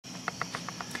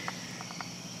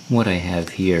What I have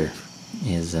here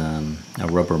is a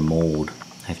rubber mold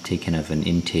I've taken of an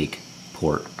intake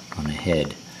port on a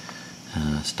head,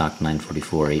 stock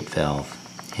 944 8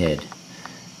 valve head.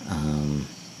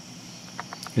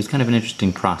 It was kind of an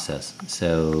interesting process.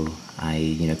 So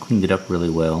I cleaned it up really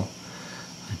well.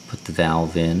 I put the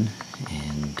valve in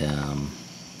and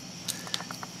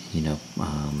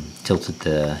tilted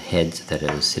the head so that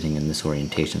it was sitting in this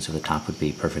orientation so the top would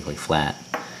be perfectly flat.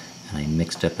 And I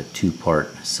mixed up a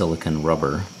 2-part silicone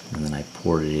rubber, and then I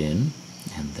poured it in,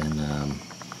 and then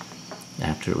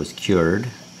after it was cured,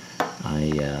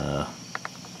 I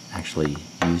actually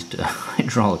used a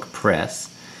hydraulic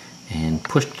press and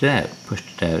pushed it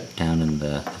out down in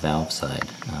the valve side.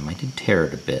 I did tear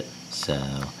it a bit, so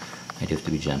I do have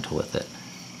to be gentle with it,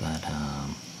 but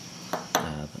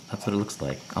that's what it looks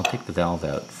like. I'll take the valve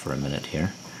out for a minute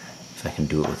here, if I can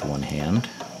do it with one hand.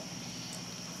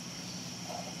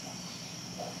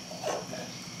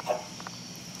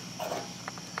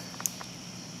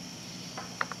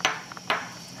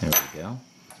 There we go.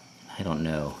 I don't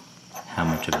know how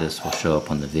much of this will show up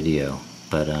on the video,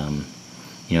 but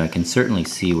I can certainly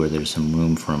see where there's some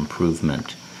room for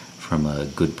improvement from a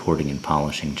good porting and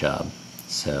polishing job.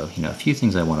 So, a few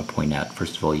things I want to point out.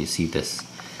 First of all, you see this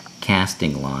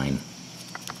casting line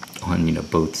on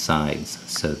both sides,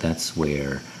 so that's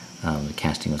where the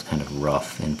casting was kind of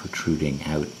rough and protruding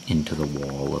out into the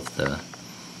wall of the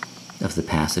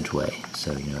passageway.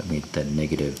 So it made the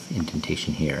negative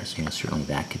indentation here. So certainly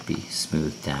that could be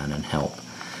smoothed down and help.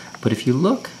 But if you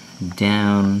look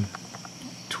down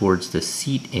towards the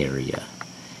seat area,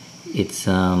 it's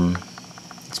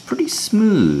pretty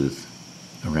smooth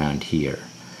around here,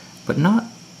 but not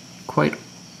quite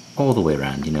all the way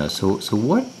around. So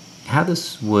how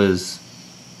this was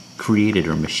created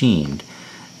or machined,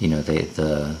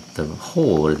 the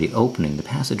hole or the opening, the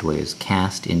passageway is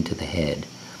cast into the head,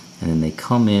 and then they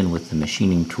come in with the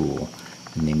machining tool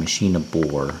and they machine a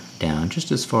bore down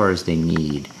just as far as they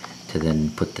need to then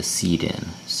put the seat in.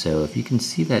 So if you can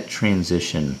see that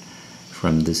transition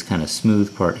from this kind of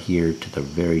smooth part here to the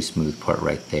very smooth part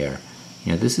right there,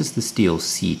 this is the steel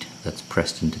seat that's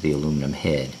pressed into the aluminum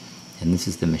head, and this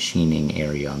is the machining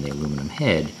area on the aluminum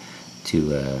head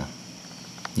to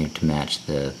match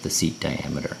the seat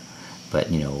diameter.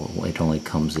 But it only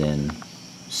comes in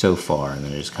so far, and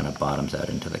then it just kind of bottoms out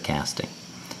into the casting.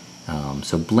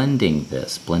 So blending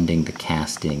the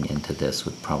casting into this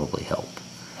would probably help.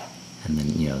 And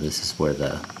then this is where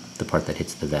the part that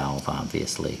hits the valve,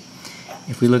 obviously.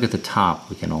 If we look at the top,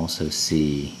 we can also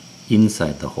see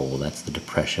inside the hole, that's the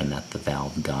depression that the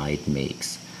valve guide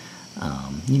makes.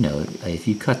 If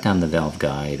you cut down the valve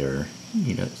guide or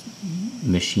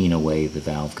machine away the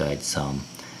valve guide some,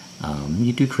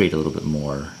 you do create a little bit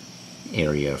more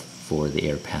area for the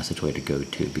air passageway to go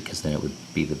to, because then it would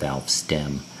be the valve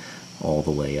stem all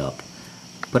the way up.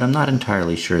 But I'm not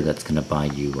entirely sure that's going to buy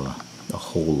you a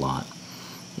whole lot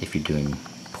if you're doing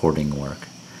porting work.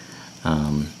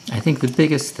 I think the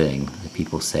biggest thing that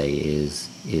people say is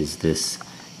this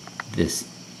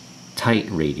tight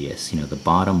radius, the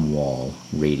bottom wall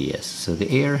radius. So the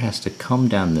air has to come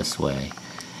down this way,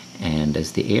 and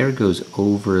as the air goes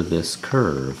over this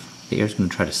curve, the air is going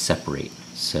to try to separate.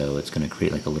 So it's going to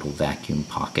create like a little vacuum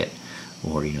pocket,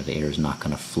 or the air is not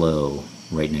going to flow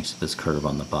right next to this curve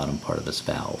on the bottom part of this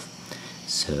valve.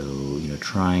 So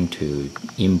trying to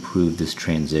improve this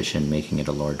transition, making it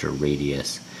a larger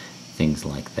radius, things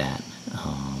like that,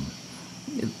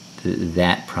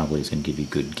 that probably is going to give you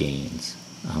good gains.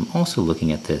 Also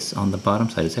looking at this, on the bottom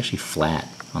side, it's actually flat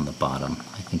on the bottom.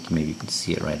 I think maybe you can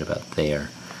see it right about there,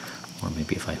 or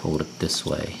maybe if I hold it this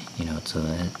way,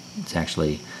 it's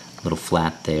actually a little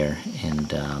flat there,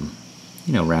 and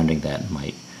rounding that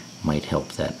might help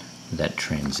that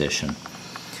transition.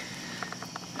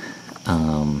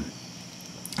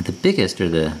 The biggest or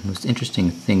the most interesting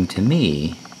thing to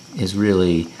me is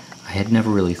really, I had never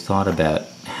really thought about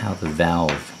how the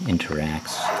valve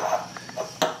interacts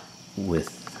with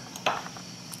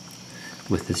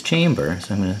this chamber.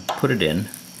 So I'm going to put it in,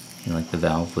 like the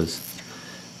valve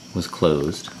was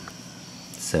closed.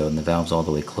 So, and the valve's all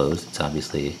the way closed. It's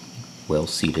obviously well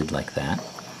seated like that.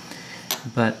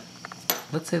 But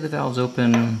let's say the valve's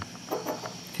open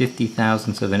 50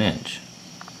 thousandths of an inch.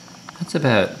 That's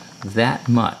about that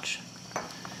much,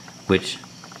 which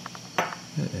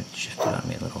it shifted on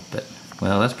me a little bit.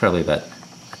 Well, that's probably about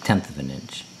 1/10 of an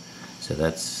inch. So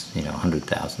that's 100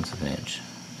 thousandths of an inch.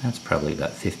 That's probably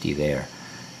about 50 there.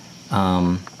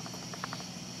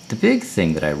 The big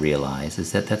thing that I realize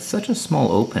is that that's such a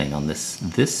small opening on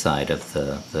this side of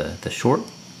the short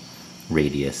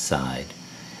radius side.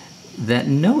 that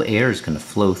no air is going to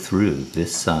flow through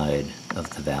this side of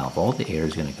the valve. All the air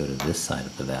is going to go to this side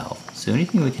of the valve. So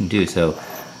anything we can do, so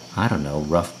I don't know,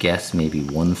 rough guess, maybe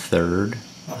 1/3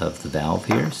 of the valve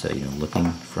here. So,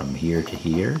 looking from here to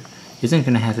here isn't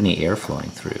going to have any air flowing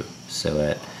through. So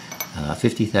at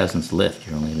 50 thousandths lift,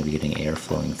 you're only going to be getting air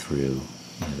flowing through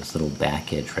this little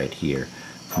back edge right here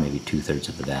for maybe 2/3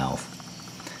 of the valve.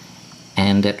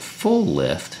 And at full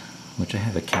lift, which I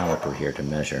have a caliper here to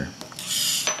measure,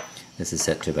 this is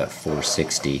set to about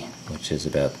 460, which is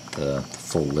about the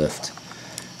full lift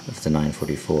of the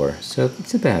 944. So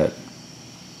it's about,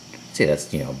 say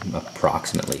that's,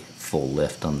 approximately full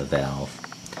lift on the valve.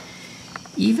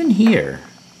 Even here,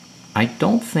 I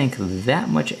don't think that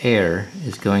much air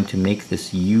is going to make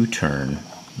this U-turn,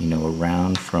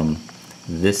 around from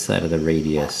this side of the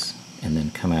radius and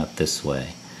then come out this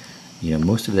way.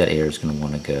 Most of that air is going to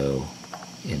want to go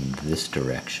in this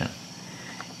direction.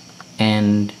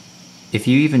 And if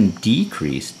you even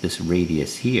decrease this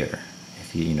radius here,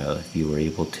 if you were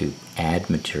able to add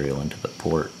material into the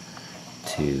port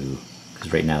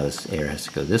because right now this air has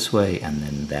to go this way and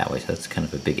then that way, so that's kind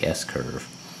of a big S-curve.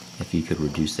 If you could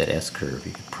reduce that S-curve,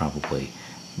 you could probably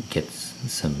get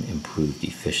some improved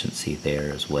efficiency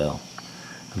there as well.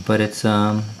 But it's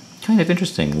kind of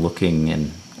interesting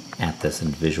looking at this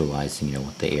and visualizing,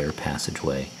 what the air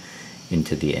passageway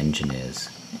into the engine is.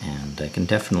 And I can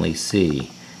definitely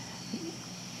see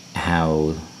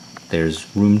how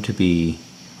there's room to be,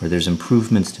 or there's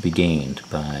improvements to be gained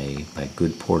by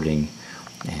good porting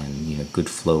and good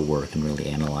flow work and really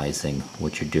analyzing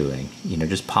what you're doing.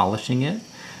 Just polishing it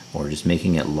or just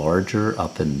making it larger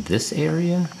up in this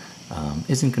area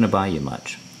isn't going to buy you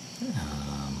much.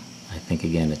 I think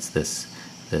again it's the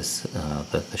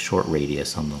short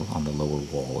radius on the lower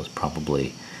wall is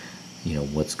probably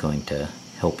what's going to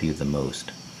help you the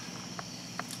most.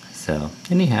 So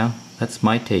anyhow, that's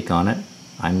my take on it.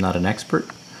 I'm not an expert.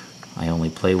 I only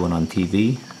play one on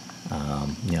TV.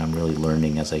 I'm really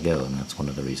learning as I go, and that's one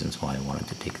of the reasons why I wanted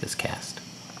to take this cast.